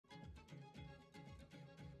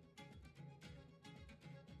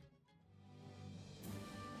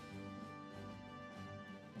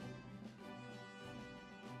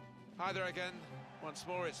Hi there again. Once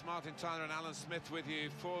more, it's Martin Tyler and Alan Smith with you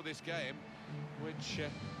for this game, which,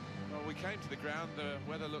 well, we came to the ground, the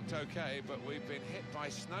weather looked okay, but we've been hit by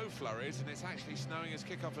snow flurries, and it's actually snowing as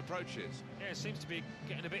kickoff approaches. Yeah, it seems to be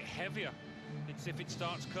getting a bit heavier. It's if it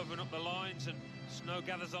starts covering up the lines and snow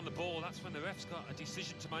gathers on the ball, that's when the ref's got a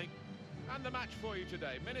decision to make. And the match for you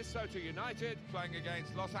today, Minnesota United playing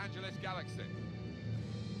against Los Angeles Galaxy.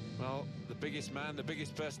 Well, the biggest man, the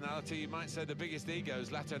biggest personality, you might say the biggest ego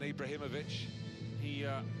is Zlatan Ibrahimovic. He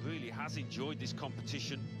really has enjoyed this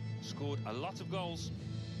competition, scored a lot of goals.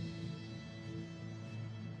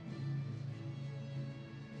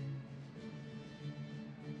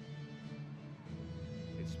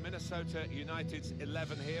 It's Minnesota United's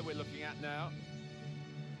 11 here we're looking at now.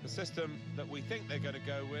 The system that we think they're going to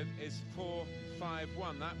go with is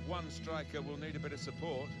 4-5-1. That one striker will need a bit of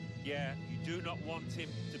support. Yeah, you do not want him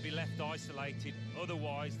to be left isolated,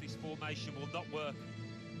 otherwise this formation will not work.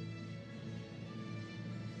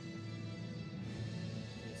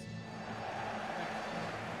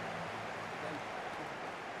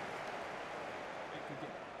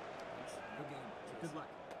 Good luck.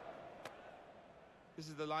 This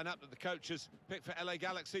is the lineup that the coach has picked for LA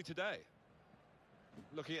Galaxy today.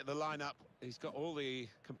 Looking at the lineup, he's got all the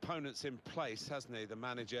components in place, hasn't he, the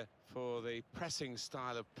manager, for the pressing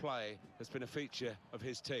style of play that's been a feature of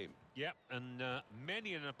his team. Yep, and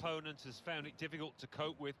many an opponent has found it difficult to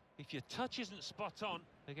cope with. If your touch isn't spot on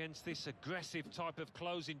against this aggressive type of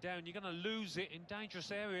closing down, you're going to lose it in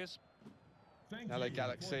dangerous areas. LA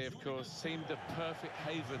Galaxy, of course, seemed a perfect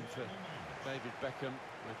haven for David Beckham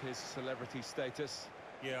with his celebrity status.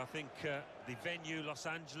 Yeah, I think the venue, Los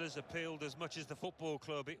Angeles, appealed as much as the football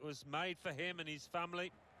club. It was made for him and his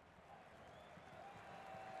family.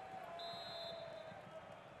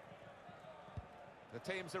 The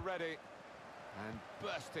teams are ready and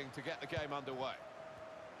bursting to get the game underway.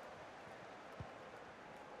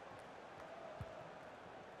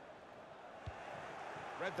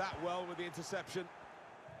 Read that well with the interception.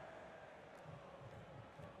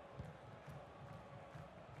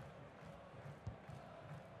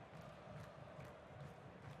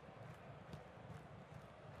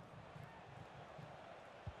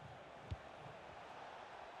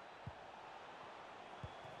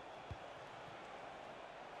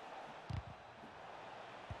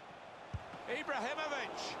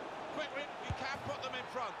 Ibrahimovic, quickly, he can put them in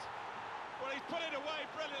front. Well, he's put it away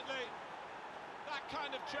brilliantly. That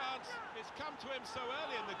kind of chance has come to him so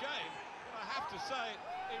early in the game. I have to say,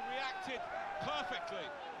 he reacted perfectly,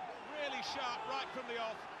 really sharp right from the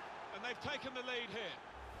off, and they've taken the lead here.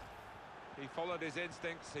 He followed his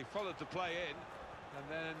instincts, he followed the play in, and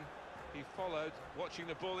then he followed watching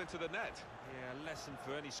the ball into the net. Yeah, a lesson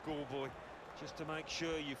for any schoolboy, just to make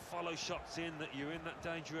sure you follow shots in, that you're in that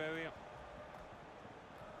danger area.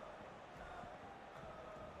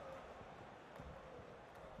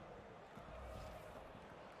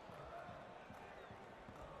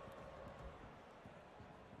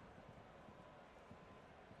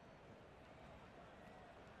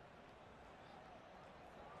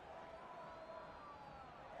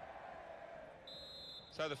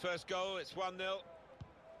 So the first goal, it's 1-0.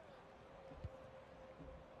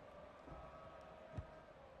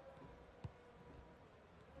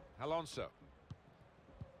 Alonso.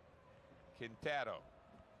 Quintero.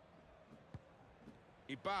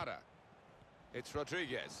 Ibarra. It's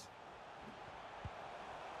Rodriguez.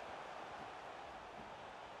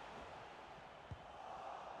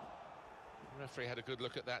 The referee had a good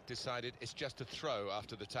look at that, decided it's just a throw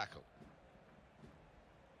after the tackle.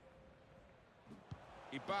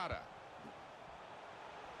 Ibarra.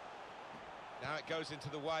 Now it goes into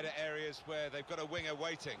the wider areas where they've got a winger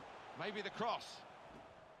waiting. Maybe the cross.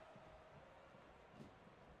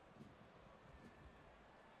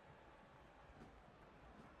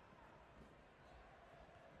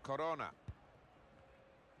 Corona.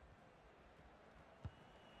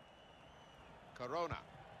 Corona.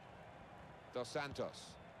 Dos Santos.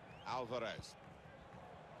 Alvarez.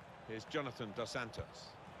 Here's Jonathan Dos Santos.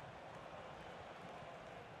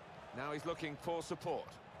 Now he's looking for support.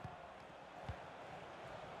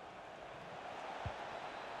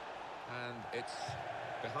 And it's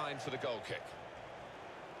behind for the goal kick.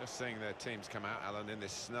 Just seeing their teams come out, Alan, in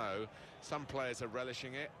this snow. Some players are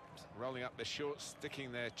relishing it, rolling up their shorts,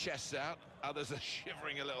 sticking their chests out. Others are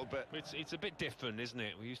shivering a little bit. It's a bit different, isn't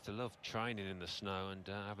it? We used to love training in the snow and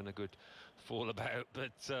having a good fall about,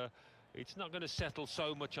 but it's not going to settle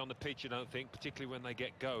so much on the pitch, I don't think, particularly when they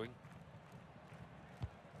get going.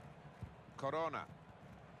 Corona.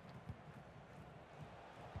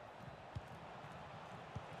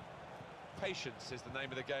 Patience is the name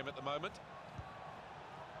of the game at the moment.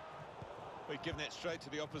 We've given it straight to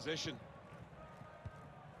the opposition.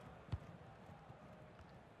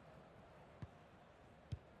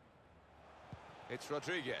 It's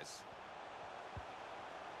Rodriguez.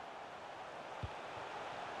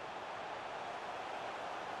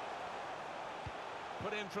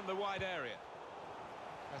 Put in from the wide area.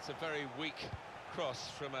 That's a very weak cross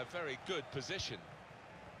from a very good position.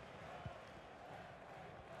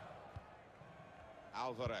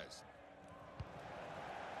 Alvarez.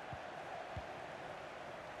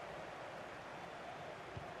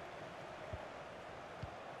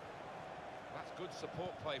 That's good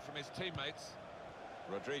support play from his teammates.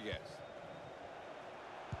 Rodriguez.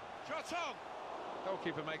 Shot on!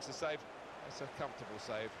 Goalkeeper makes a save. It's a comfortable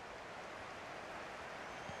save.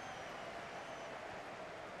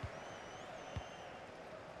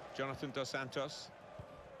 Jonathan Dos Santos.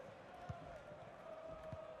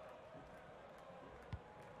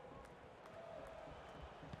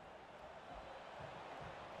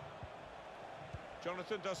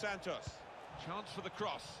 Jonathan Dos Santos. Chance for the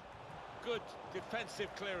cross. Good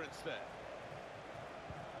defensive clearance there.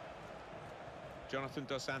 Jonathan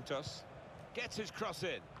Dos Santos gets his cross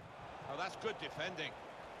in. Oh, that's good defending.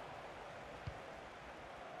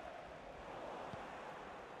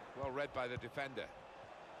 Well read by the defender.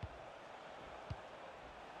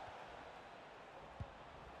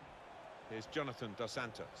 Here's Jonathan Dos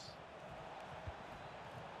Santos.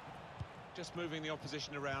 Just moving the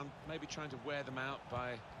opposition around, maybe trying to wear them out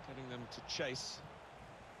by getting them to chase.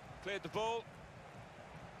 Cleared the ball.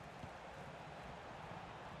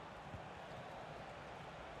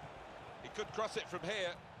 He could cross it from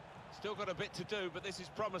here. Still got a bit to do, but this is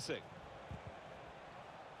promising.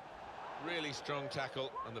 Really strong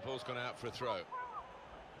tackle, and the ball's gone out for a throw.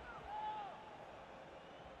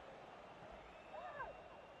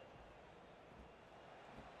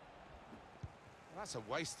 That's a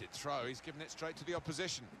wasted throw. He's given it straight to the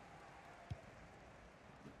opposition.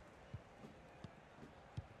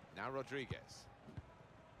 Now Rodriguez.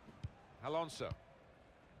 Alonso.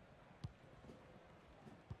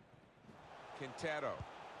 Quintero.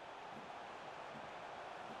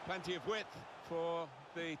 Plenty of width for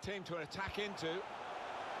the team to attack into.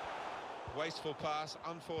 Wasteful pass,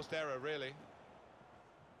 unforced error, really.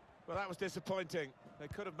 Well, that was disappointing. They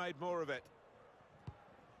could have made more of it.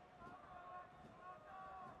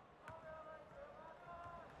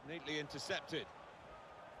 Neatly intercepted.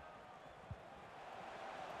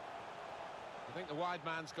 I think the wide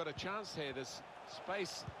man's got a chance here. There's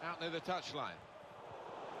space out near the touchline.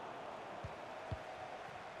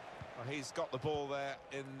 Well, he's got the ball there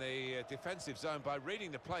in the defensive zone by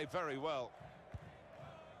reading the play very well.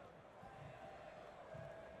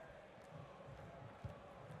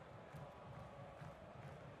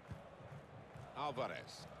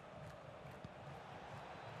 Alvarez.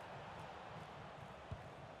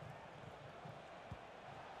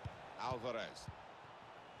 Alvarez.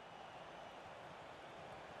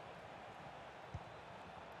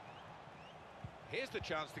 Here's the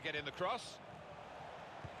chance to get in the cross.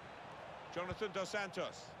 Jonathan Dos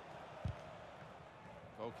Santos.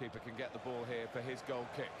 Goalkeeper can get the ball here for his goal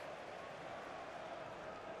kick.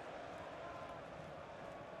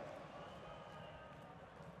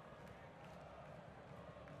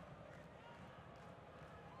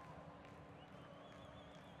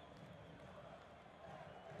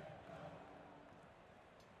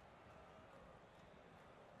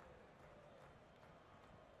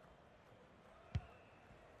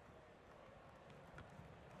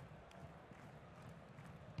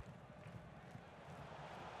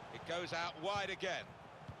 Goes out wide again.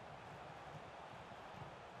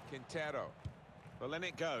 Quintero. Well, in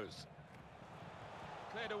it goes.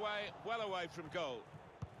 Cleared away, well away from goal.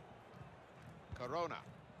 Corona.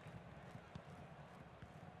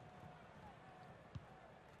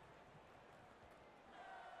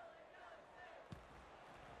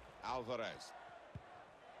 Alvarez.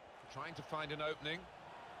 Trying to find an opening.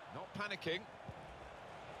 Not panicking.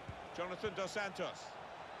 Jonathan Dos Santos.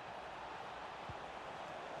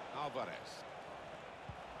 Alvarez.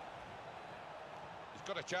 He's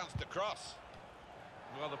got a chance to cross.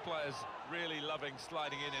 Well, the player's really loving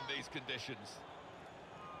sliding in these conditions.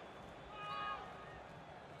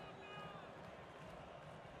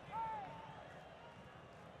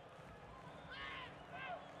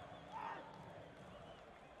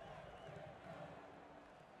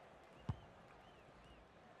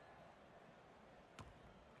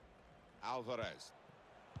 Alvarez.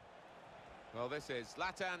 Well, this is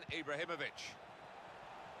Zlatan Ibrahimovic.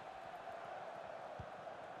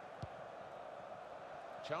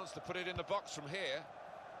 Chance to put it in the box from here.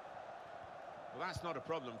 Well, that's not a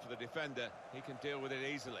problem for the defender. He can deal with it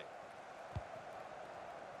easily.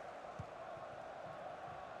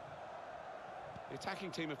 The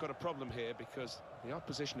attacking team have got a problem here because the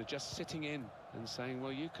opposition are just sitting in and saying,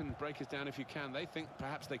 well, you can break us down if you can. They think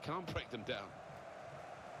perhaps they can't break them down.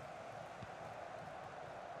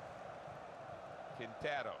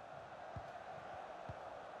 Quintero.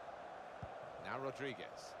 Now Rodriguez.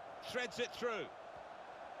 Threads it through.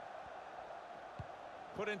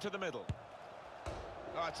 Put into the middle.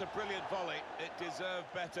 Oh, it's a brilliant volley. It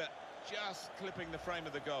deserved better. Just clipping the frame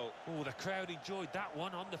of the goal. Oh, the crowd enjoyed that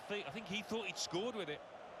one on the feet. I think he thought he'd scored with it.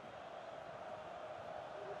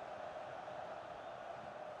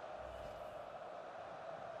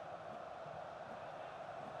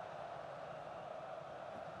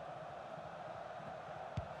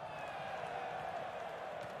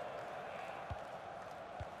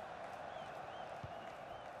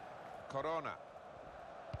 Corona.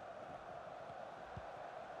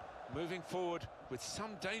 Moving forward with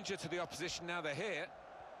some danger to the opposition now they're here.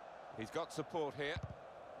 He's got support here.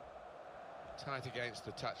 Tight against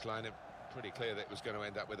the touchline, and pretty clear that it was going to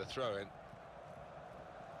end up with a throw-in.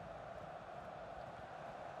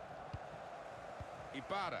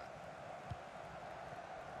 Ibarra.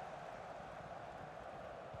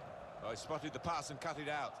 Oh, he spotted the pass and cut it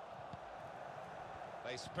out.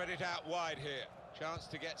 They spread it out wide here. Chance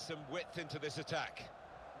to get some width into this attack.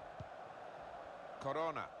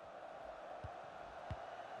 Corona.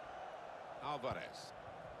 Alvarez.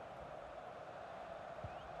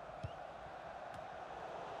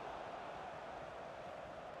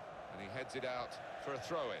 And he heads it out for a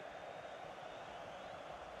throw-in.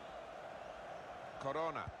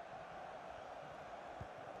 Corona.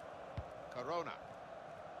 Corona.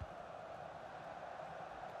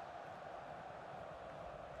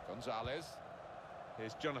 Gonzalez.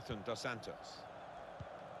 Here's Jonathan Dos Santos.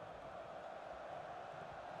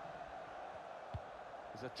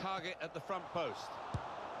 There's a target at the front post.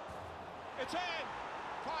 It's in!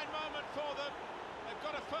 Fine moment for them. They've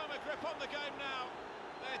got a firmer grip on the game now.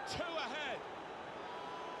 They're 2 ahead.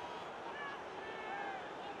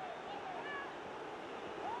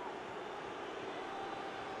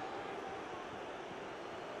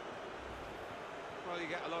 Well, you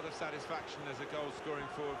get a lot of satisfaction as a goal-scoring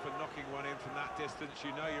forward for knocking one in from that distance.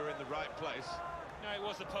 You know you're in the right place. No, it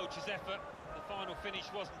was a poacher's effort. The final finish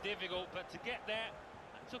wasn't difficult, but to get there,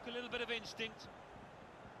 that took a little bit of instinct.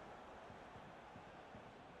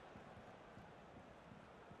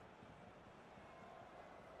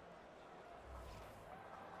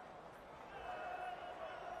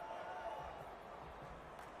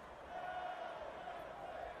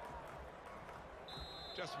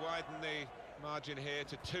 Just widen the margin here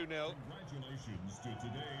to 2-0. Congratulations to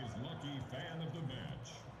today's lucky fan of the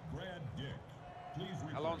match, Brad Dick. Please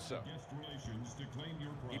report Alonso. to guest relations to claim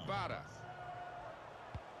your prize. Ibarra.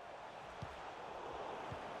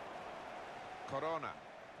 Corona.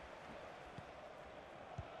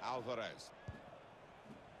 Alvarez.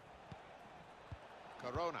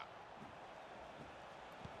 Corona.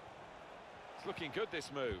 It's looking good,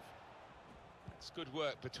 this move. It's good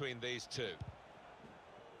work between these two.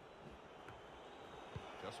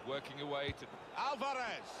 Just working away to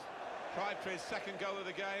Alvarez. Tried for his second goal of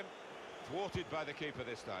the game. Thwarted by the keeper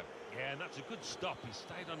this time. Yeah, and that's a good stop. He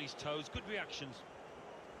stayed on his toes. Good reactions.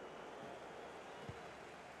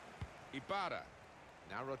 Ibarra.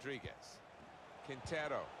 Now Rodriguez.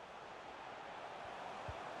 Quintero.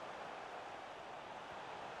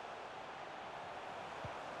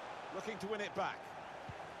 Looking to win it back.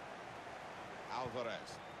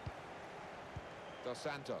 Alvarez. Dos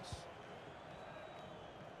Santos.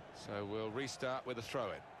 So we'll restart with a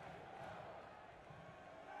throw-in.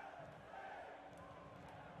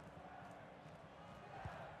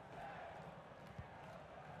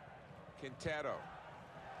 Quintero.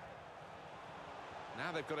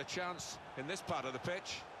 Now they've got a chance in this part of the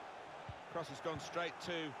pitch. Cross has gone straight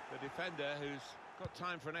to the defender, who's got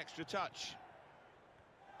time for an extra touch.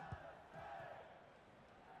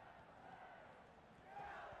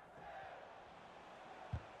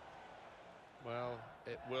 Well,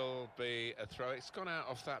 it will be a throw. It's gone out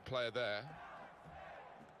off that player there.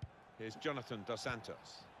 Here's Jonathan Dos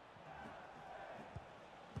Santos.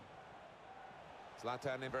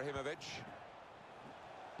 Zlatan Ibrahimovic.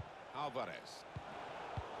 Alvarez.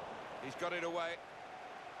 He's got it away.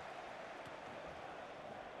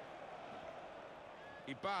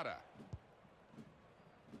 Ibarra.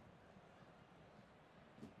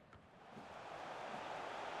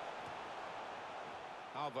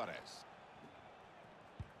 Alvarez.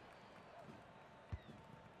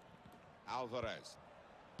 Alvarez.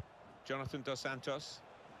 Jonathan Dos Santos.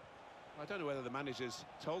 I don't know whether the managers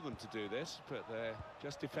told them to do this, but they're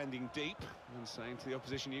just defending deep and saying to the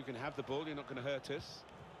opposition, you can have the ball, you're not going to hurt us.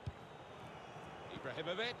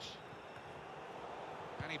 Ibrahimovic.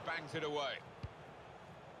 And he bangs it away.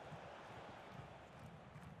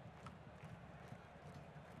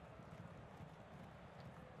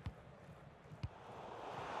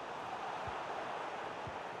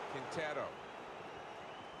 Quintero.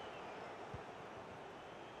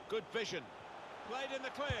 Good vision. Played in the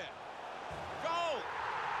clear. Goal!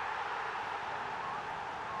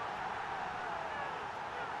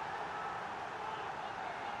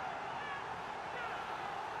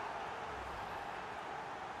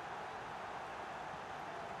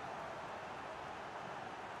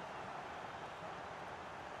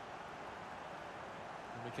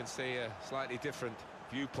 And we can see a slightly different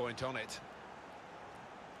viewpoint on it.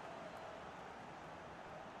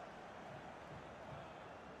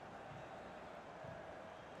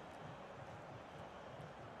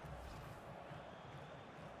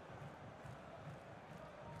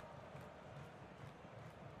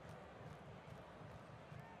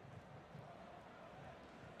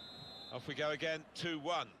 Off we go again,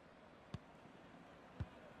 2-1.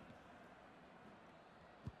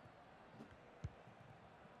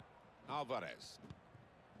 Alvarez.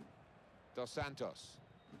 Dos Santos.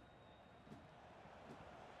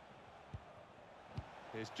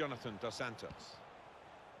 Here's Jonathan Dos Santos.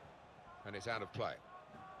 And it's out of play.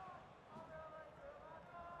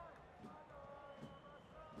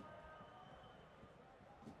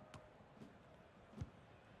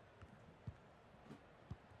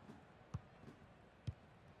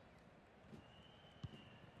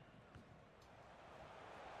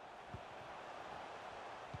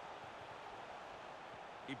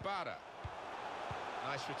 Ibarra.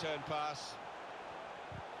 Nice return pass.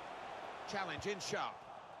 Challenge in sharp.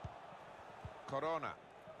 Corona.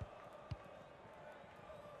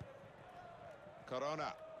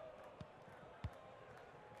 Corona.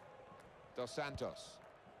 Dos Santos.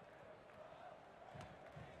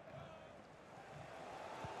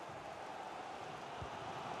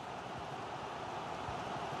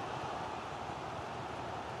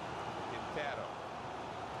 Quintero.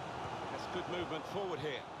 Good movement forward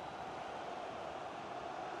here.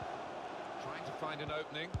 Trying to find an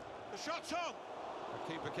opening. The shot's on!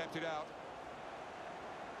 The keeper kept it out.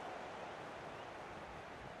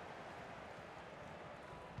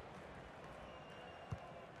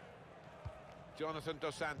 Jonathan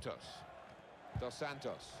Dos Santos. Dos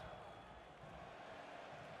Santos.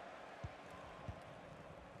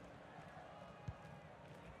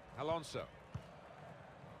 Alonso.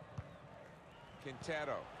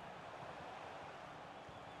 Quintero.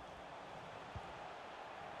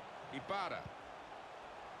 Ibarra.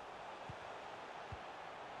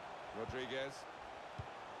 Rodriguez.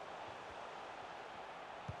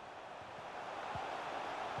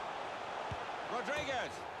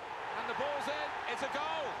 Rodriguez. And the ball's in. It's a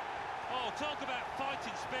goal. Oh, talk about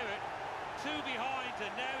fighting spirit. Two behind,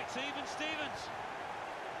 and now it's even Stevens.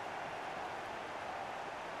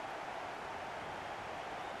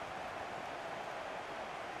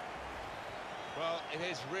 Well, it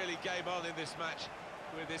is really game on in this match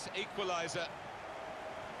with this equaliser.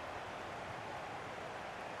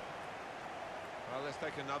 Well, let's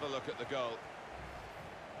take another look at the goal.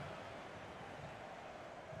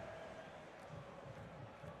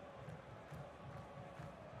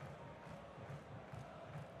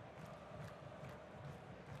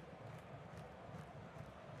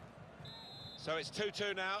 So it's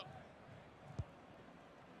 2-2 now.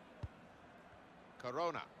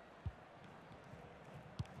 Corona.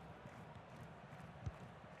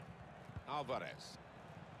 Alvarez.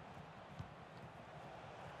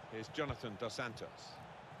 Here's Jonathan Dos Santos.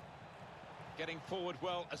 Getting forward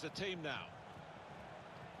well as a team now.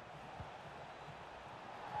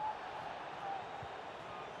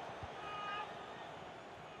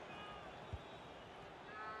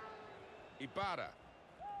 Ibarra.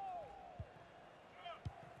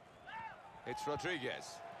 It's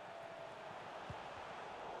Rodriguez.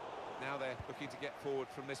 Now they're looking to get forward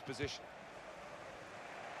from this position.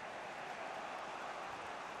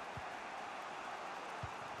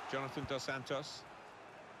 Jonathan Dos Santos.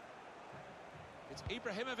 It's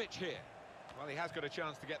Ibrahimovic here. Well, he has got a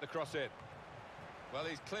chance to get the cross in. Well,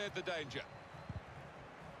 he's cleared the danger.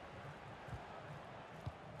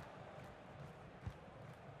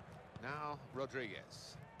 Now,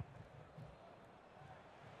 Rodriguez.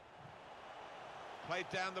 Played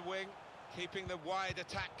down the wing, keeping the wide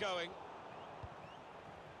attack going.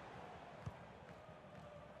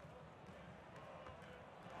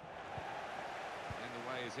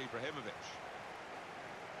 Is Ibrahimovic.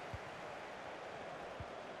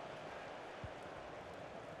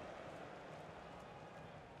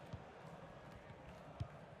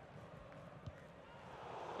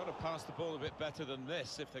 pass the ball a bit better than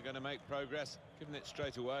this if they're going to make progress, giving it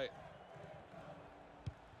straight away.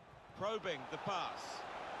 Probing the pass.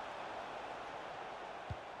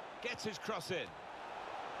 Gets his cross in.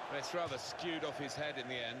 But it's rather skewed off his head in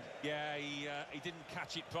the end. Yeah, he didn't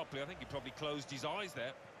catch it properly. I think he probably closed his eyes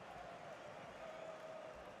there.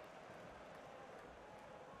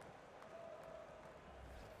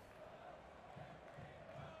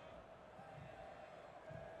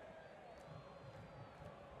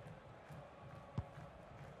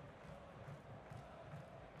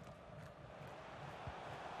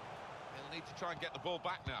 They'll need to try and get the ball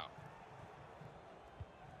back now.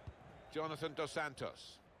 Jonathan Dos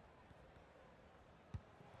Santos.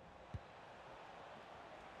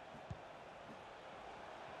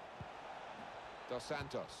 Dos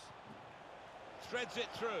Santos. Threads it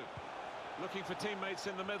through. Looking for teammates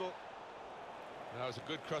in the middle. That was a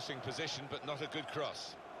good crossing position, but not a good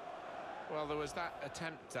cross. Well, there was that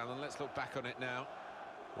attempt, Alan. Let's look back on it now.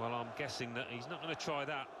 Well, I'm guessing that he's not going to try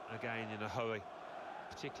that again in a hurry,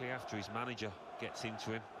 particularly after his manager gets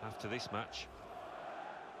into him after this match.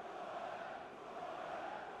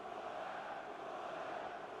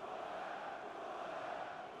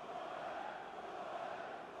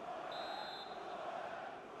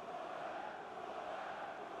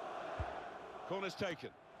 Corner's taken.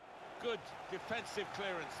 Good defensive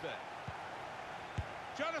clearance there.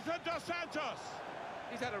 Jonathan Dos Santos.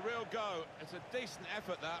 He's had a real go. It's a decent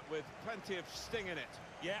effort, that, with plenty of sting in it.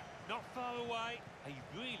 Yeah, not far away. He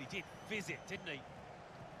really did fizz it, didn't he?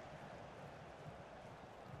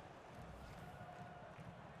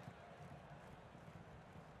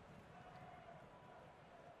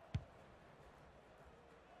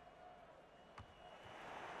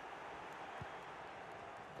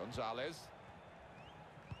 Gonzalez.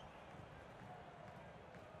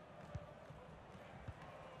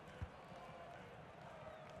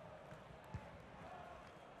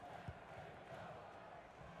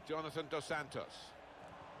 Jonathan Dos Santos.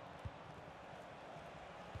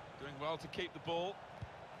 Doing well to keep the ball.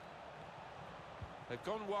 They've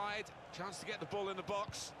gone wide. Chance to get the ball in the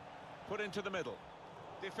box. Put into the middle.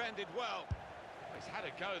 Defended well. He's had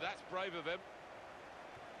a go. That's brave of him.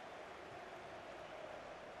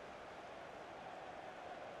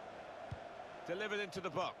 Delivered into the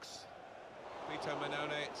box. Vito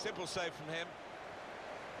Manone. Simple save from him.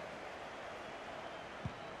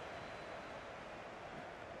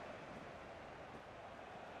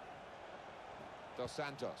 Dos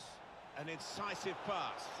Santos. An incisive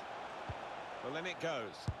pass. Well, in it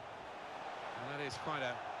goes. And that is quite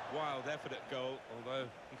a wild effort at goal, although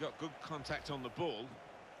he got good contact on the ball.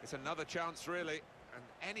 It's another chance, really, and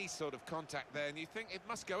any sort of contact there, and you think it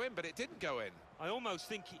must go in, but it didn't go in. I almost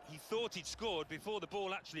think he thought he'd scored before the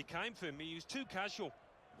ball actually came for him. He was too casual.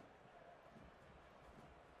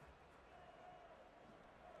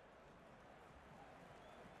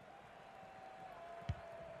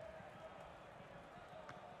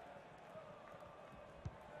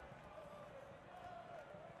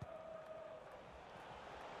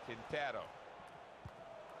 Quintero.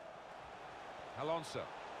 Alonso.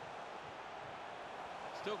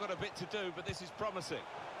 Still got a bit to do, but this is promising.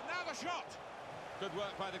 And now the shot! Good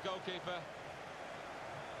work by the goalkeeper.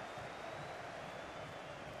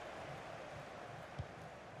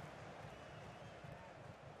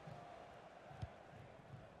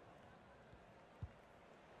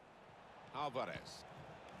 Alvarez.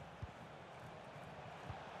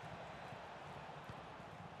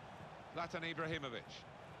 Zlatan Ibrahimovic.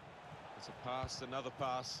 It's a pass, another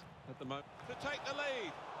pass at the moment. To take the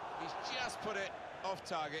lead. He's just put it off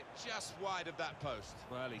target, just wide of that post.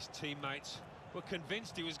 Well, his teammates were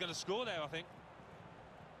convinced he was going to score there, I think.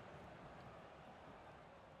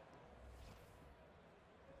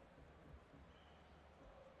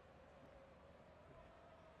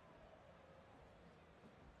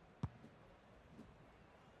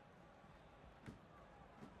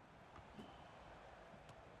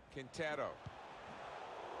 Quintero.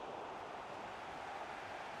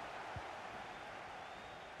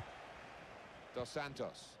 Dos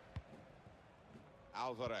Santos.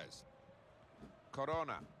 Alvarez.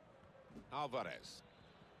 Corona. Alvarez.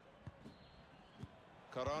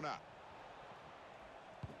 Corona.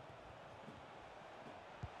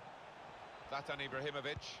 Zlatan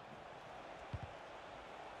Ibrahimovic.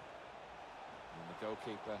 And the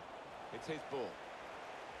goalkeeper, it's his ball.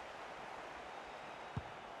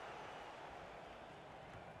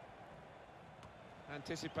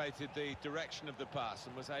 Anticipated the direction of the pass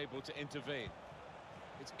and was able to intervene.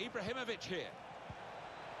 It's Ibrahimovic here.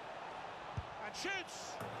 And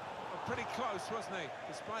shoots! Oh, pretty close, wasn't he?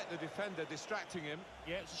 Despite the defender distracting him.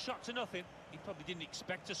 Yeah, it's a shot to nothing. He probably didn't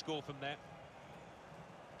expect to score from there.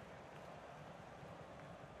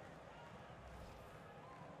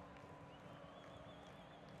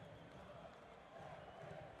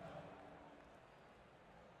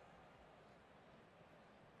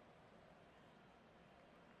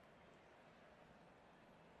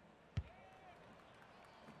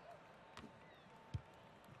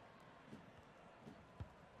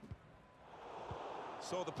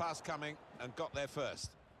 Saw the pass coming and got there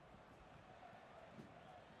first.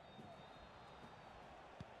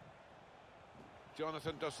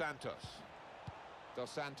 Jonathan Dos Santos.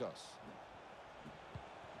 Dos Santos.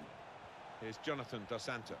 Here's Jonathan Dos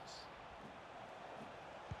Santos.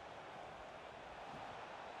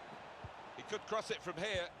 He could cross it from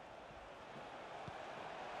here.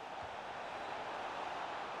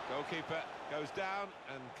 Goalkeeper goes down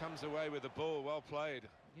and comes away with the ball. Well played.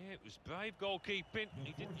 Yeah, it was brave goalkeeping.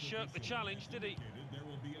 He didn't shirk the challenge, did he?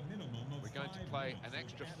 We're going to play an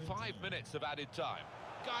extra 5 minutes of added time.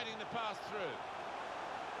 Guiding the pass through.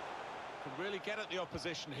 Can really get at the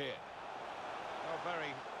opposition here. Oh,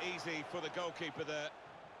 very easy for the goalkeeper there.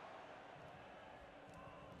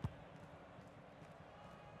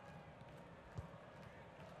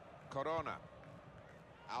 Corona.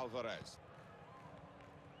 Alvarez.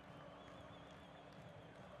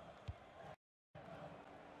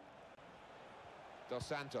 Dos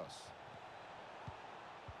Santos.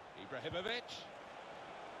 Ibrahimovic.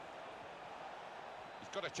 He's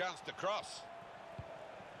got a chance to cross.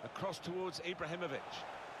 Across towards Ibrahimovic.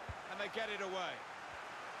 And they get it away.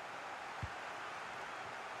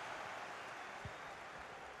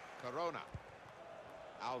 Corona.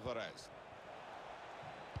 Alvarez.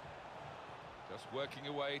 Just working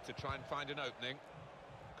away to try and find an opening.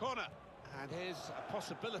 Corner. And here's a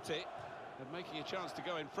possibility of making a chance to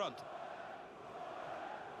go in front.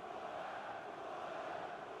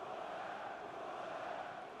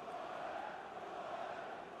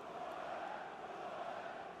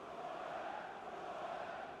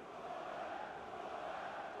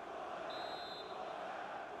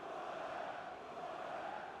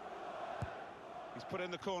 He's put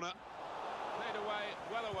in the corner. Played away,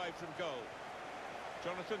 well away from goal.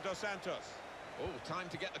 Jonathan Dos Santos. Oh, time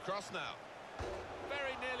to get the cross now.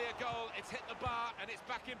 Very nearly a goal. It's hit the bar and it's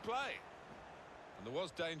back in play. And there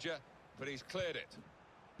was danger, but he's cleared it.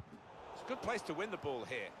 It's a good place to win the ball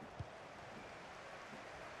here.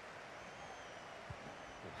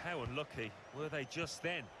 Well, how unlucky were they just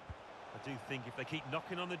then? I do think if they keep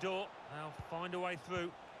knocking on the door, they'll find a way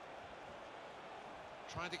through.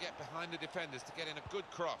 Trying to get behind the defenders to get in a good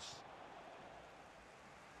cross.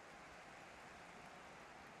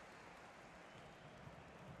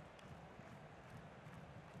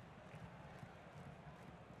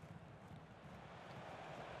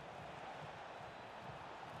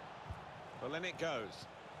 Well, in it goes.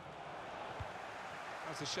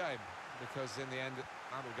 That's a shame, because in the end,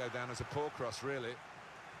 that'll go down as a poor cross, really.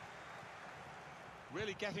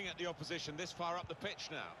 Really getting at the opposition this far up the pitch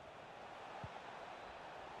now.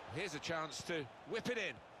 Here's a chance to whip it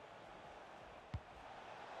in.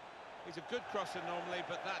 He's a good crosser normally,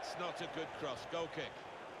 but that's not a good cross. Goal kick.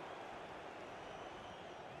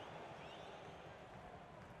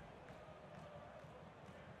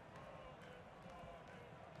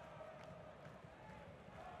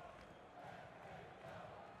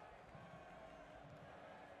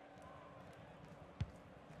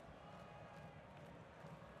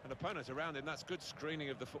 An opponent around him, that's good screening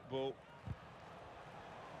of the football.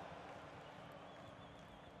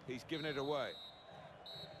 He's given it away.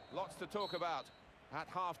 Lots to talk about at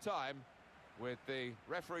half-time, with the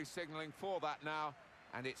referee signalling for that now,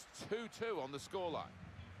 and it's 2-2 on the scoreline.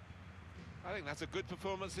 I think that's a good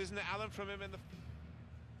performance, isn't it, Alan, from him in the...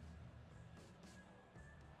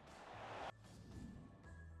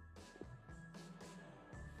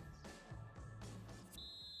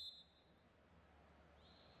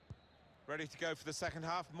 Ready to go for the second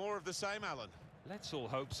half. More of the same, Alan. Let's all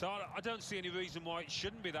hope so. I don't see any reason why it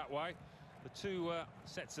shouldn't be that way. The two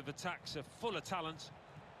sets of attacks are full of talent.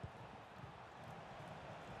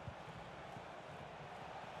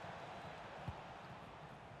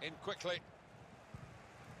 In quickly.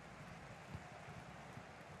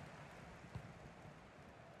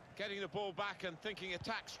 Getting the ball back and thinking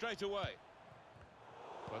attack straight away.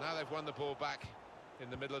 Well, now they've won the ball back in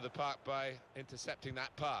the middle of the park by intercepting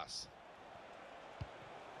that pass.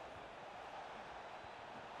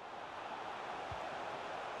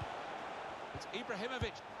 It's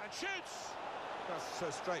Ibrahimovic and shoots!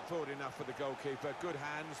 That's straightforward enough for the goalkeeper. Good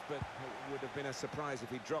hands, but it would have been a surprise if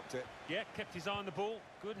he dropped it. Yeah, kept his eye on the ball.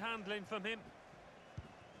 Good handling from him.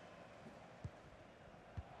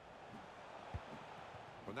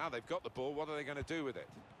 Well, now they've got the ball, what are they going to do with it?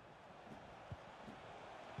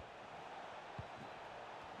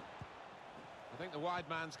 I think the wide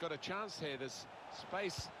man's got a chance here. There's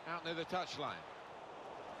space out near the touchline.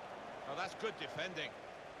 Oh, that's good defending.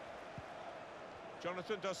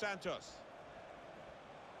 Jonathan Dos Santos.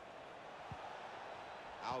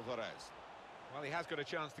 Alvarez. Well, he has got a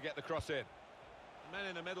chance to get the cross in. The men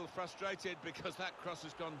in the middle frustrated because that cross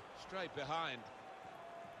has gone straight behind.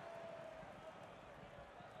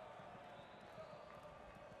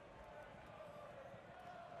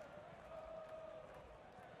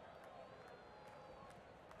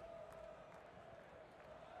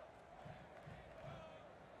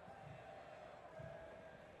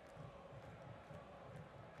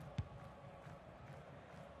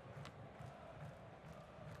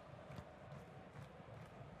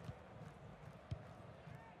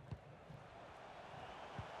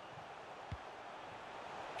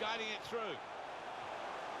 Guiding it through.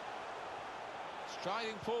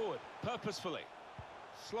 Striding forward, purposefully.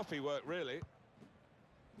 Sloppy work, really.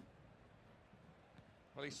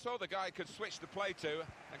 Well, he saw the guy could switch the play to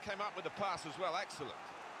and came up with the pass as well. Excellent.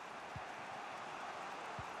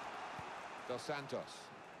 Dos Santos.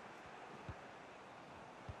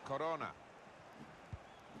 Corona.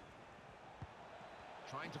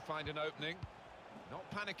 Trying to find an opening. Not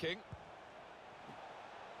panicking.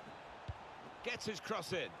 Gets his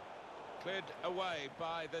cross in. Cleared away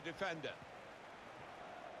by the defender.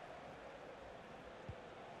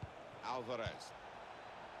 Alvarez.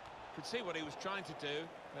 Could see what he was trying to do,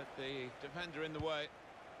 but the defender in the way.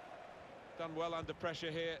 Done well under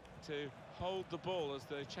pressure here to hold the ball as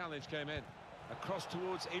the challenge came in. Across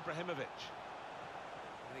towards Ibrahimovic.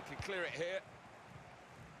 And he can clear it here.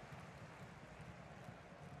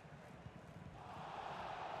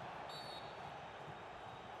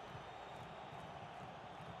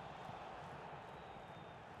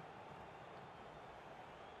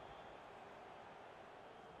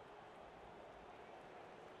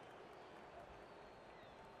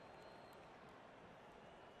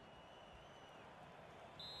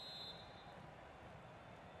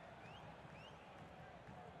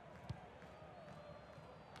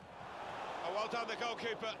 Well done, the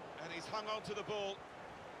goalkeeper, and he's hung on to the ball.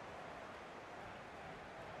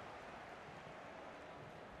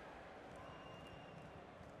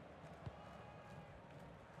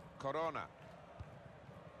 Corona.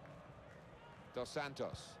 Dos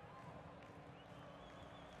Santos.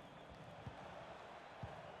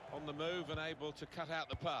 On the move and able to cut out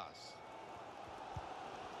the pass.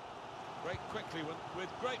 Break quickly with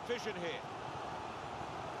great vision here.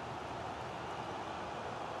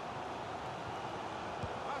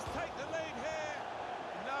 Take the lead here.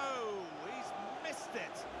 No, he's missed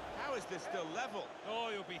it. How is this still level? Oh,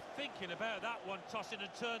 you'll be thinking about that one, tossing and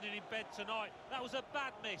turning in bed tonight. That was a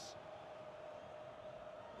bad miss.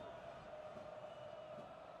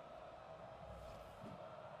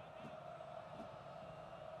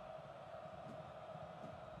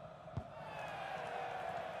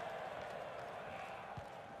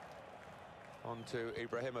 On to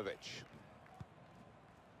Ibrahimovic.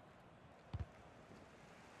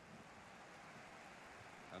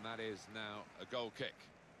 And that is now a goal kick.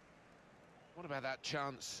 What about that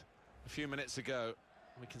chance a few minutes ago?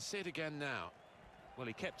 We can see it again now. Well,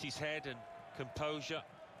 he kept his head and composure,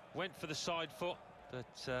 went for the side foot,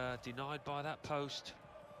 but denied by that post.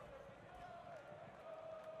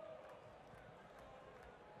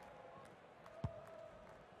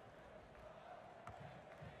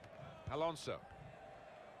 Alonso.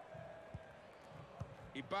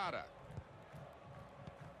 Ibarra.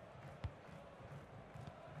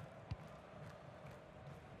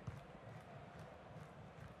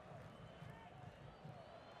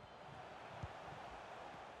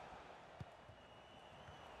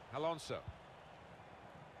 Alonso.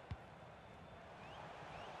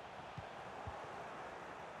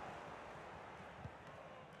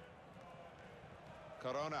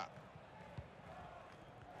 Corona.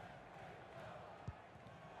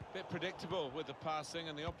 Bit predictable with the passing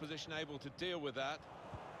and the opposition able to deal with that.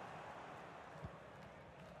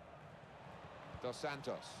 Dos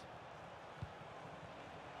Santos.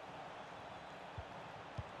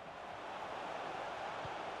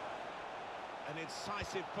 An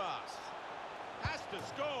incisive pass. Has to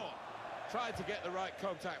score. Tried to get the right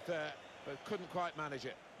contact there, but couldn't quite manage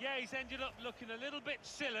it. Yeah, he's ended up looking a little bit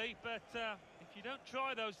silly, but if you don't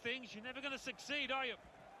try those things, you're never going to succeed, are you?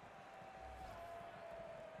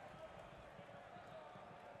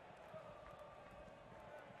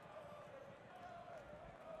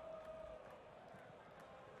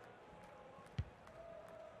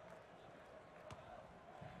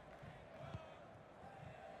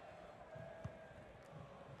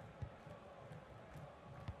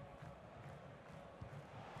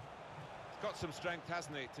 got some strength,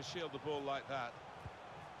 hasn't he, to shield the ball like that.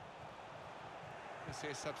 I see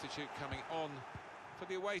a substitute coming on for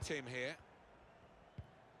the away team here.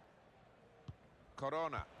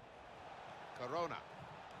 Corona.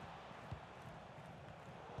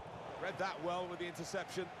 Read that well with the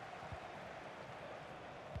interception.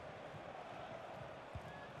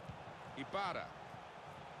 Ibarra.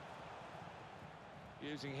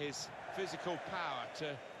 Using his physical power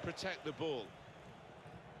to protect the ball.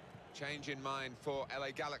 Change in mind for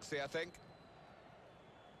LA Galaxy, I think.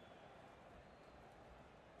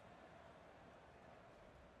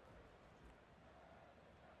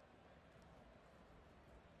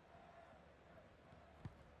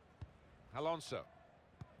 Alonso.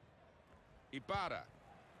 Ibarra.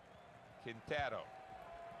 Quintero.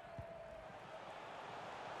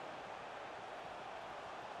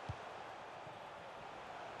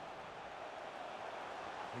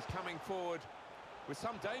 He's coming forward with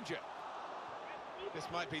some danger. This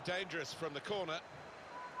might be dangerous from the corner.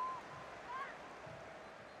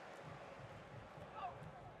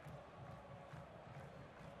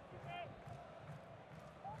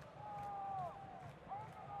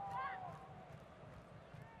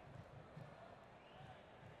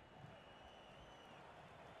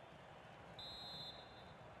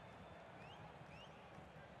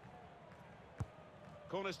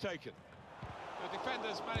 Corner's taken. The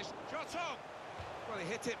defenders managed... Shot on! Well, he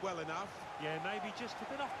hit it well enough. Yeah, maybe just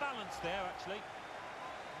a bit off balance there, actually.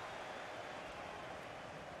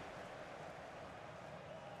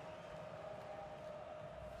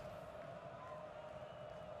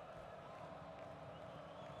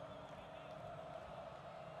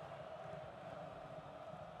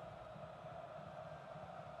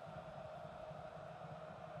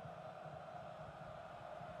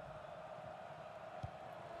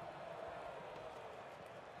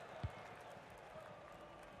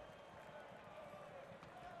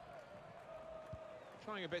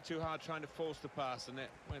 Trying a bit too hard, trying to force the pass, and it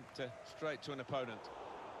went straight to an opponent.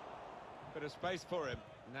 Bit of space for him,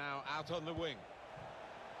 now out on the wing.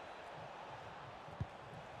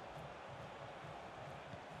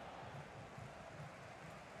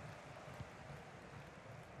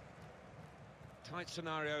 Tight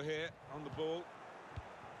scenario here on the ball.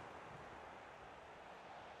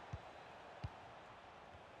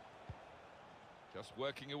 Just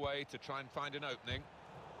working away to try and find an opening.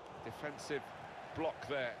 Defensive block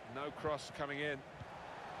there, no cross coming in.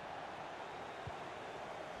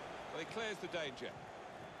 Well, he clears the danger.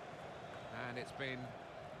 And it's been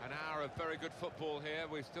an hour of very good football here.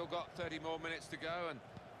 We've still got 30 more minutes to go, and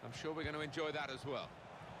I'm sure we're going to enjoy that as well.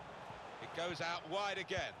 It goes out wide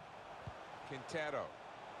again. Quintero.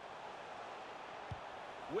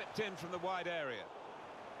 Whipped in from the wide area.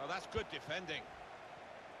 Oh, that's good defending.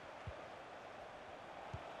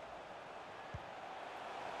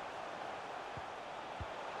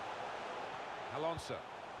 Alonso.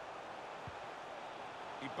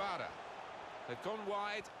 Ibarra. They've gone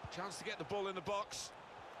wide. Chance to get the ball in the box.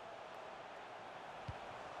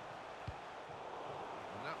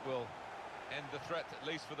 And that will end the threat, at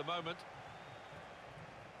least for the moment.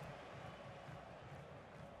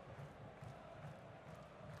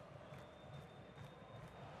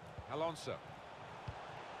 Alonso.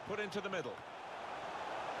 Put into the middle.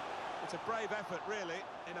 It's a brave effort, really,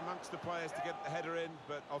 in amongst the players to get the header in,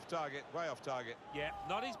 but off target, way off target. Yeah,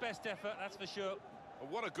 not his best effort, that's for sure.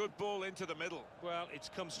 What a good ball into the middle. Well, it's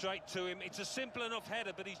come straight to him. It's a simple enough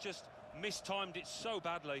header, but he's just mistimed it so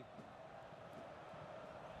badly.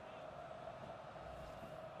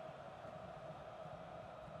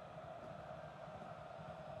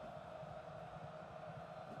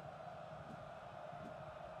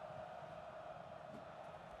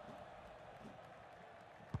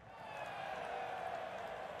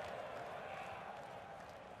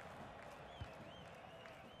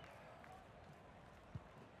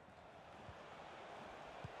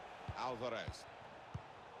 Alvarez.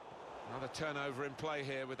 Another turnover in play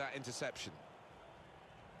here with that interception.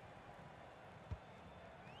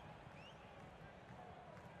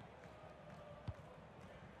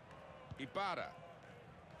 Ibarra.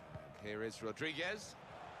 Here is Rodriguez.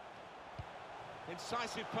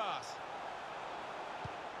 Incisive pass.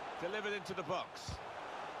 Delivered into the box.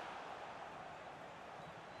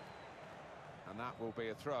 And that will be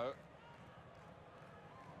a throw.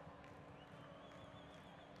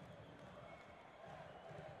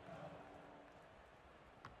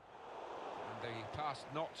 The pass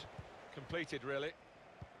not completed, really.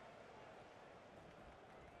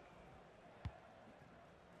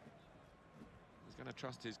 He's going to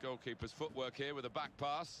trust his goalkeeper's footwork here with a back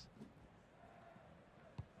pass.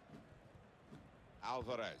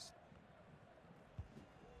 Alvarez.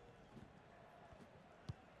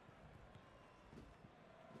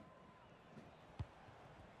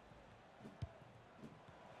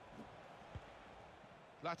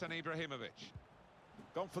 Zlatan Ibrahimovic.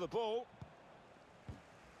 Gone for the ball.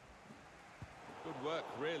 Good work,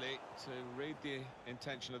 really, to read the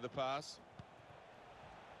intention of the pass.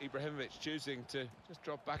 Ibrahimovic choosing to just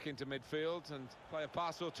drop back into midfield and play a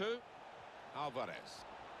pass or two. Alvarez.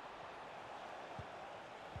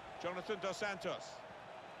 Jonathan Dos Santos.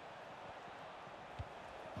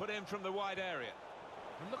 Put in from the wide area.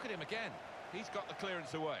 And look at him again. He's got the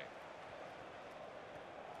clearance away.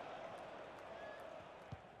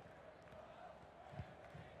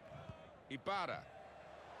 Ibarra.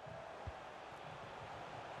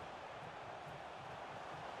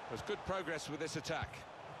 There's good progress with this attack.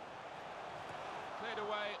 Cleared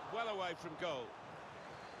away, well away from goal.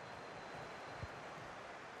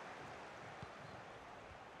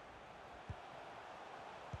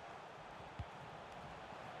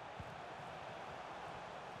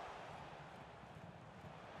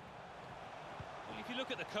 Well, if you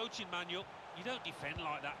look at the coaching manual, you don't defend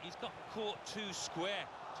like that. He's got caught too square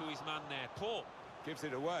to his man there. Poor. Gives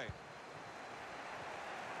it away.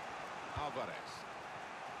 Alvarez.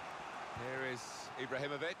 Here is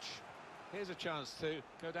Ibrahimovic. Here's a chance to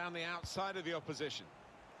go down the outside of the opposition.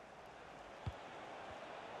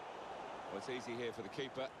 Well, it's easy here for the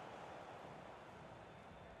keeper.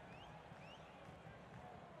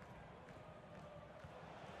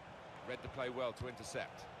 Read the play well to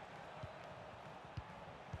intercept.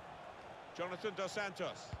 Jonathan Dos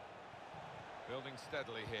Santos. Building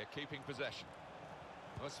steadily here, keeping possession.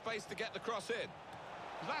 Well, space to get the cross in.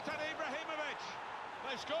 Zlatan Ibrahimovic.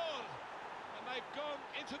 They've scored. And they've gone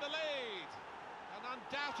into the lead, and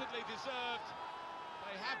undoubtedly deserved.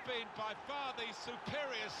 They have been by far the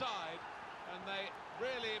superior side, and they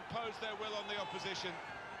really imposed their will on the opposition.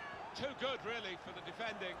 Too good, really, for the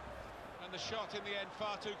defending, and the shot in the end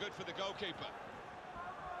far too good for the goalkeeper.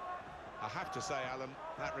 I have to say, Alan,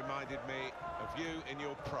 that reminded me of you in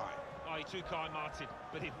your prime. Oh, you're too kind, Martin,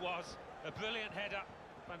 but it was a brilliant header,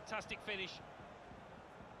 fantastic finish.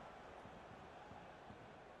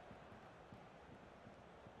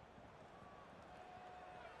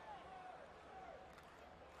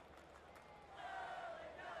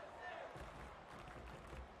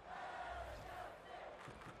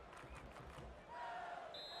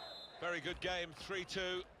 Very good game,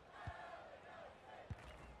 3-2.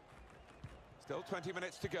 Still 20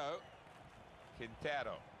 minutes to go.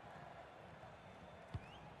 Quintero.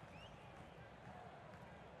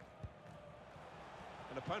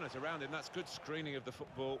 An opponent around him, that's good screening of the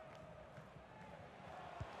football.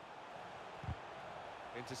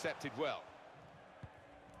 Intercepted well.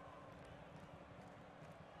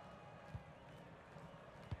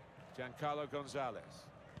 Giancarlo Gonzalez.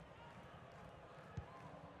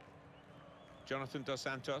 Jonathan Dos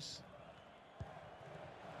Santos.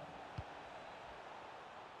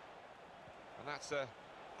 And that's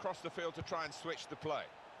across the field to try and switch the play.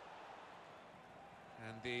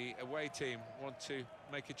 And the away team want to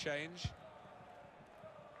make a change.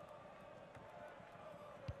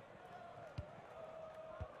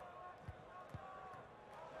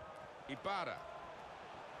 Ibarra.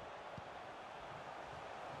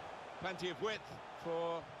 Plenty of width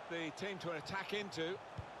for the team to attack into. And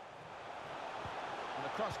the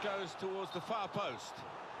cross goes towards the far post,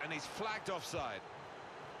 and he's flagged offside.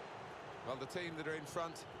 Well, the team that are in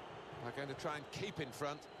front are going to try and keep in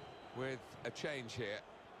front with a change here.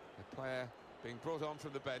 The player being brought on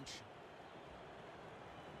from the bench.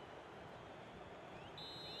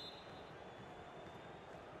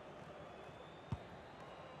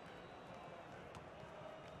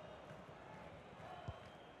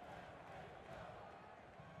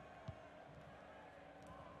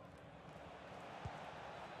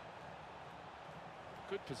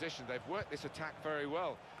 Good position. They've worked this attack very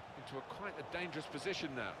well into quite a dangerous position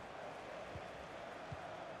now.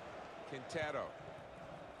 Quintero.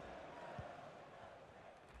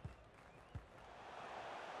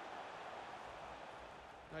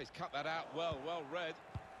 No, he's cut that out well read.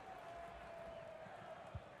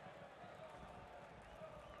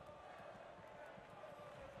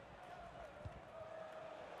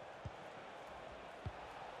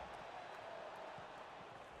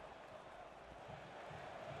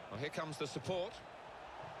 Well, here comes the support.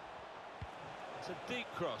 It's a deep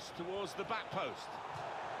cross towards the back post.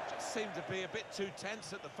 Just seemed to be a bit too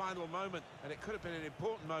tense at the final moment, and it could have been an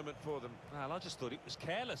important moment for them. Well, I just thought it was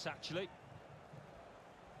careless, actually.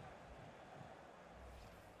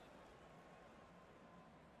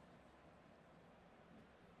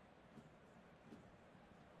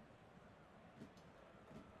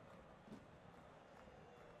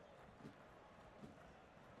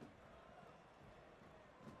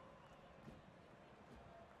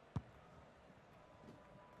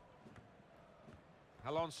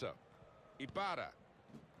 Alonso. Ibarra.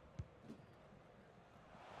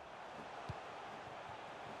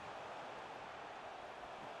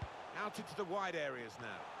 Out into the wide areas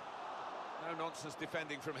now. No nonsense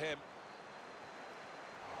defending from him.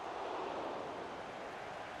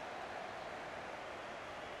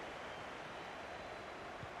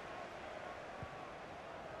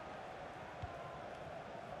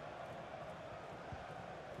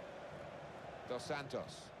 Dos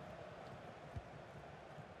Santos.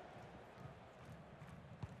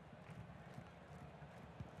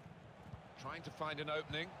 Trying to find an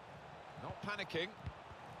opening. Not panicking.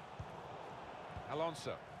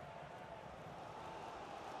 Alonso.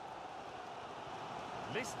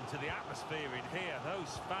 Listen to the atmosphere in here.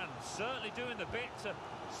 Those fans certainly doing the bit to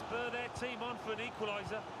spur their team on for an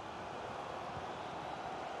equaliser.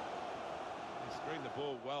 He screened the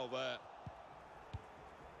ball well there.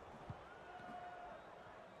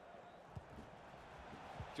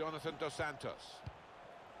 Jonathan Dos Santos.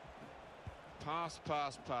 Pass,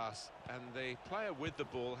 pass, pass, and the player with the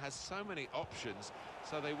ball has so many options,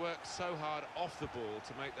 so they work so hard off the ball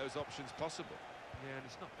to make those options possible. Yeah, and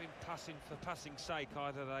it's not been passing for passing's sake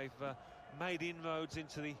either. They've made inroads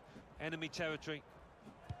into the enemy territory.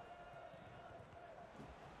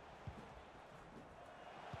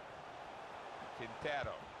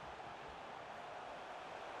 Quintero.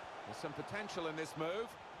 There's some potential in this move.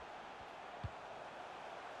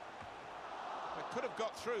 It could have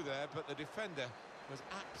got through there, but the defender was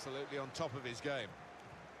absolutely on top of his game.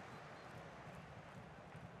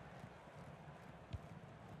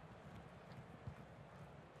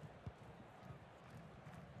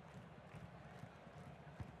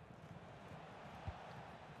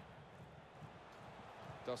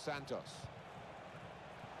 Dos Santos.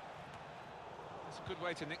 It's a good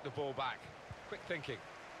way to nick the ball back. Quick thinking.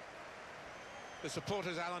 The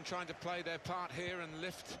supporters, Alan, trying to play their part here and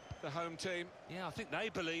lift the home team. Yeah, I think they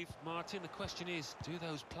believe, Martin. The question is, do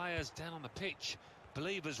those players down on the pitch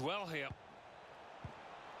believe as well here?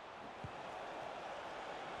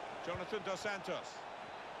 Jonathan Dos Santos.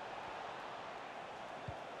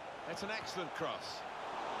 It's an excellent cross.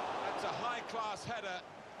 That's a high-class header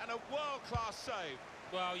and a world-class save.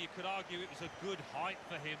 Well, you could argue it was a good height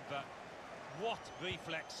for him, but what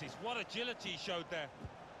reflexes, what agility he showed there.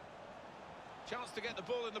 Chance to get the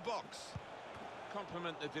ball in the box.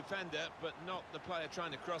 Compliment the defender, but not the player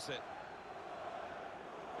trying to cross it.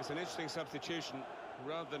 It's an interesting substitution.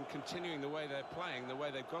 Rather than continuing the way they're playing, the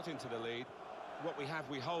way they've got into the lead, what we have,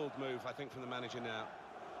 we hold move, I think, from the manager now.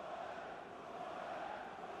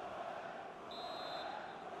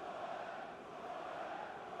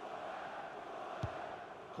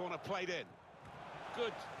 Corner played in.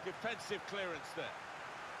 Good defensive clearance there.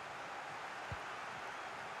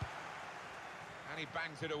 And he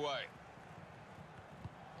bangs it away.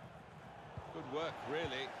 Good work,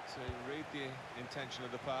 really, to read the intention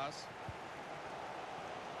of the pass.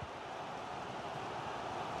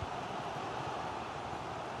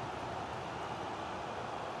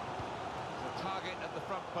 There's a target at the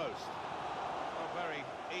front post. Not very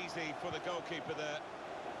easy for the goalkeeper there.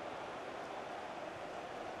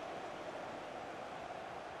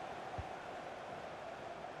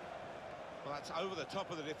 Well, that's over the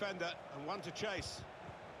top of the defender, and one to chase.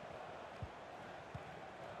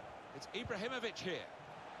 It's Ibrahimovic here.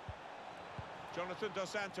 Jonathan Dos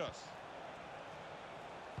Santos.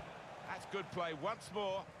 That's good play. Once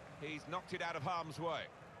more, he's knocked it out of harm's way.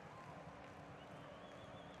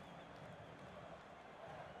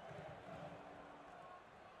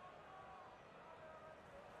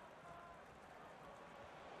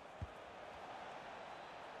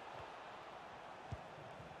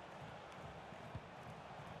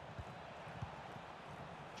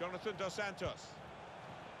 Jonathan Dos Santos.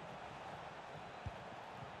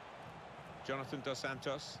 Jonathan Dos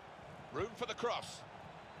Santos. Room for the cross.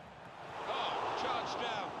 Oh, charged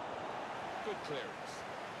down. Good clearance.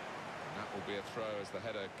 And that will be a throw as the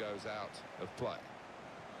header goes out of play.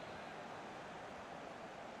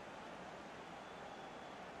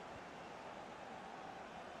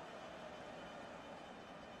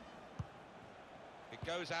 It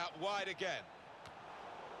goes out wide again.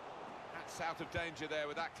 That's out of danger there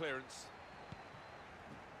with that clearance.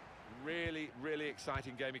 Really, really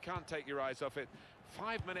exciting game. You can't take your eyes off it.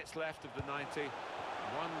 5 minutes left of the 90. 1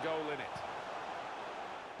 goal in it.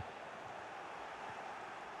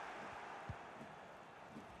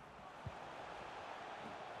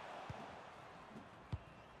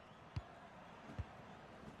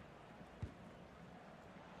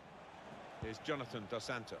 Here's Jonathan Dos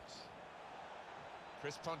Santos.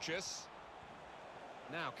 Chris Pontius.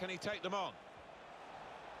 Now, can he take them on?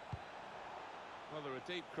 Well, there are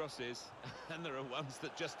deep crosses, and there are ones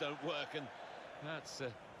that just don't work, and that's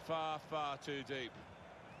far, far too deep.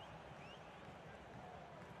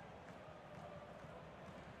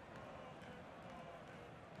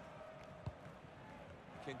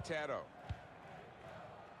 Quintero.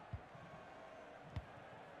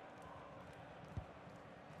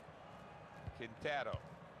 Quintero.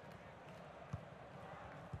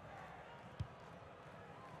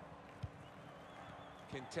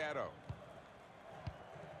 Quintero.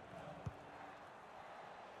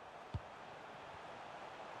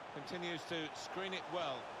 Continues to screen it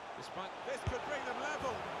well, despite... This could bring them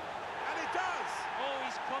level, and it does! Oh,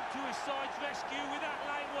 he's come to his side's rescue with that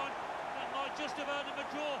late one. That might just have earned him a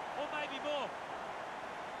draw, or maybe more.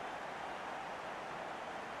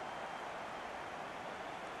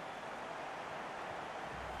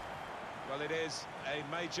 Well, it is a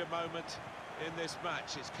major moment in this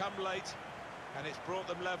match. It's come late, and it's brought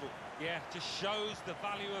them level. Yeah, just shows the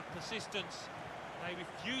value of persistence. They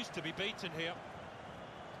refuse to be beaten here.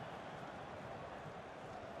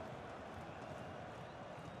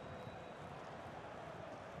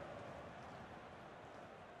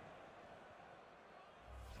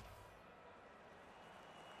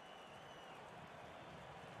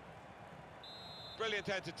 Brilliant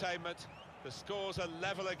entertainment. The scores are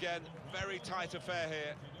level again. Very tight affair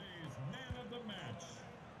here. Today's man of the match,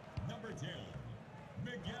 number 10,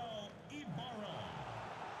 Miguel Ibarra.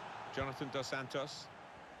 Jonathan Dos Santos.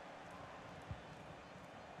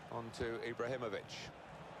 On to Ibrahimovic.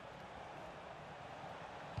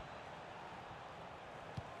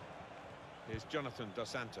 Here's Jonathan Dos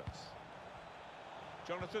Santos.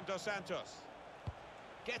 Jonathan Dos Santos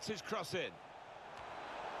gets his cross in.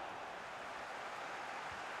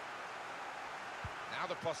 Now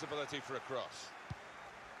the possibility for a cross.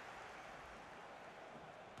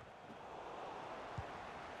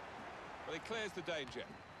 Well, he clears the danger.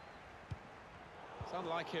 It's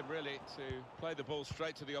unlike him, really, to play the ball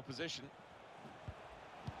straight to the opposition.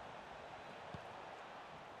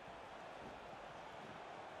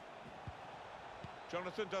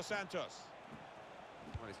 Jonathan Dos Santos.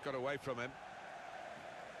 Well, he's got away from him.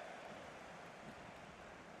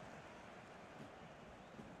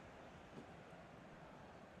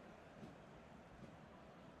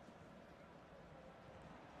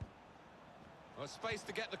 Well, space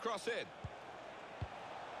to get the cross in.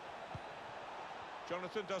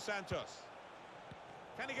 Jonathan Dos Santos.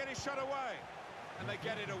 Can he get his shot away? And they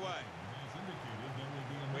get it away.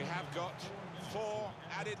 We have got 4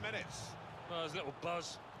 added minutes. Well, there's a little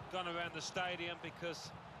buzz gone around the stadium because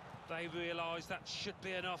they realise that should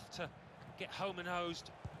be enough to get home and hosed.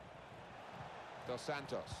 Dos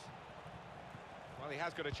Santos. Well, he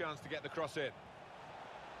has got a chance to get the cross in.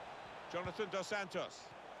 Jonathan Dos Santos.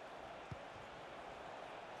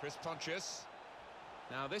 Chris Pontius.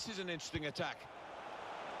 Now, this is an interesting attack.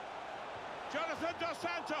 Jonathan Dos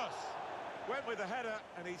Santos went with the header,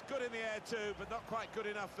 and he's good in the air too, but not quite good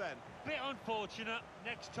enough then. Bit unfortunate.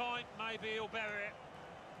 Next time, maybe he'll bury it.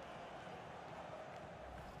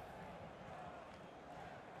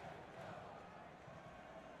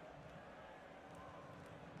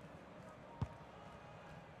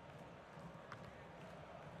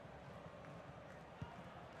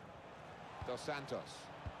 Dos Santos.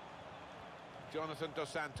 Jonathan Dos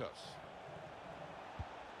Santos.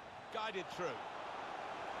 Guided through.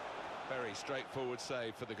 Very straightforward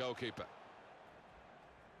save for the goalkeeper.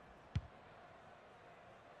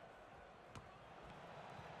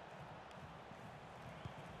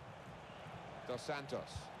 Dos Santos.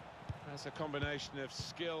 That's a combination of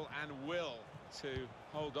skill and will to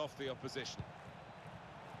hold off the opposition.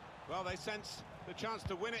 Well, they sense the chance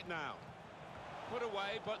to win it now. Put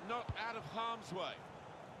away, but not out of harm's way.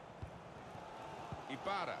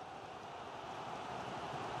 Ibarra.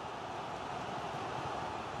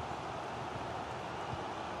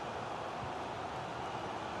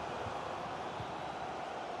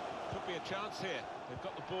 Could be a chance here. They've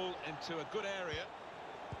got the ball into a good area.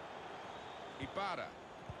 Ibarra.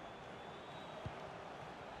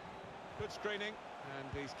 Good screening,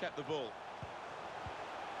 and he's kept the ball.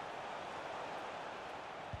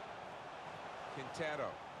 Quintero.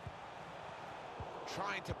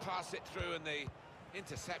 Trying to pass it through, and the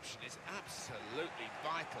interception is absolutely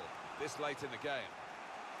vital this late in the game.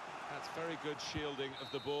 That's very good shielding of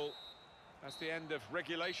the ball. That's the end of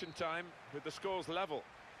regulation time with the scores level.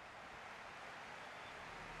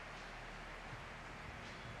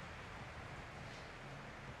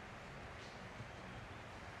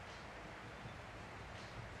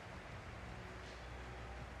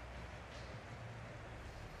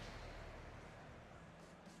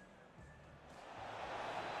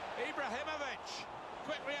 Ibrahimovic.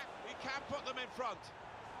 Quick react. He can put them in front.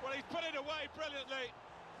 Well, he's put it away brilliantly.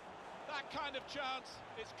 That kind of chance,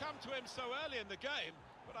 it's come to him so early in the game,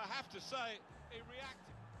 but I have to say, he reacted.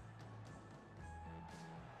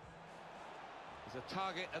 There's a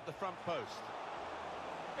target at the front post.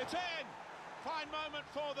 It's in! Fine moment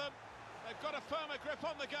for them. They've got a firmer grip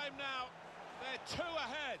on the game now. They're 2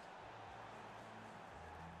 ahead.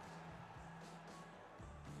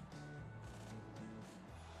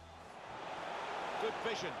 Good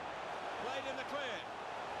vision. Played in the clear.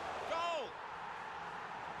 Goal!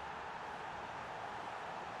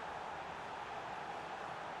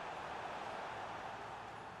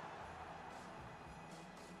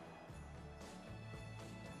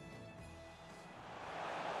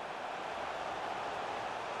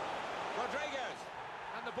 Rodriguez,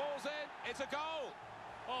 and the ball's in, it's a goal!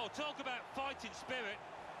 Oh, talk about fighting spirit.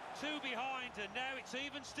 2 behind, and now it's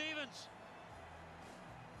even Stevens.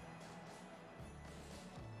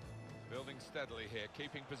 Building steadily here,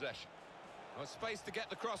 keeping possession. No space to get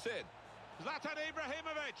the cross in. Zlatan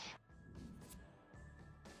Ibrahimovic!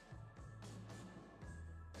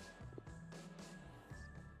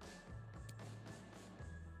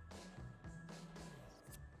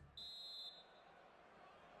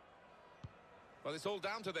 Well, it's all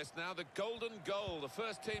down to this now, the golden goal. The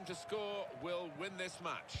first team to score will win this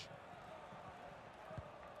match.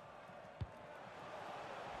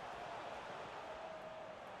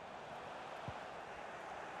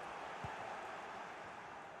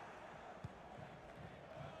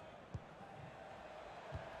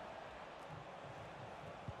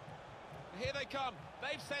 Here they come.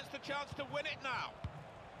 They've sensed the chance to win it now.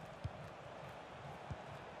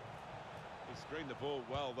 He screened the ball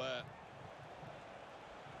well there.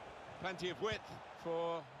 Plenty of width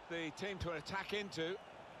for the team to attack into.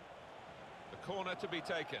 The corner to be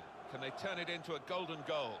taken. Can they turn it into a golden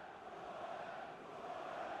goal?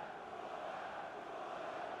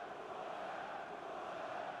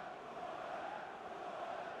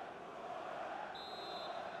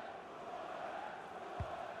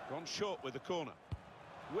 Gone short with the corner.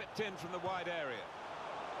 Whipped in from the wide area.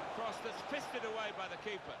 A cross that's fisted away by the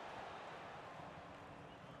keeper.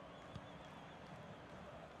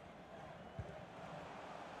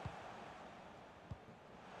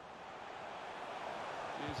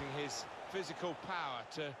 Using his physical power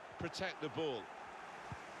to protect the ball.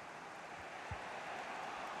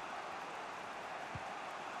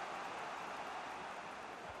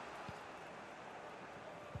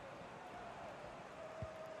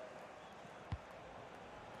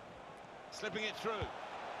 Slipping it through.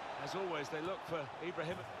 As always, they look for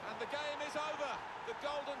Ibrahim. And the game is over. The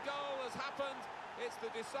golden goal has happened. It's the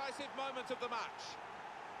decisive moment of the match.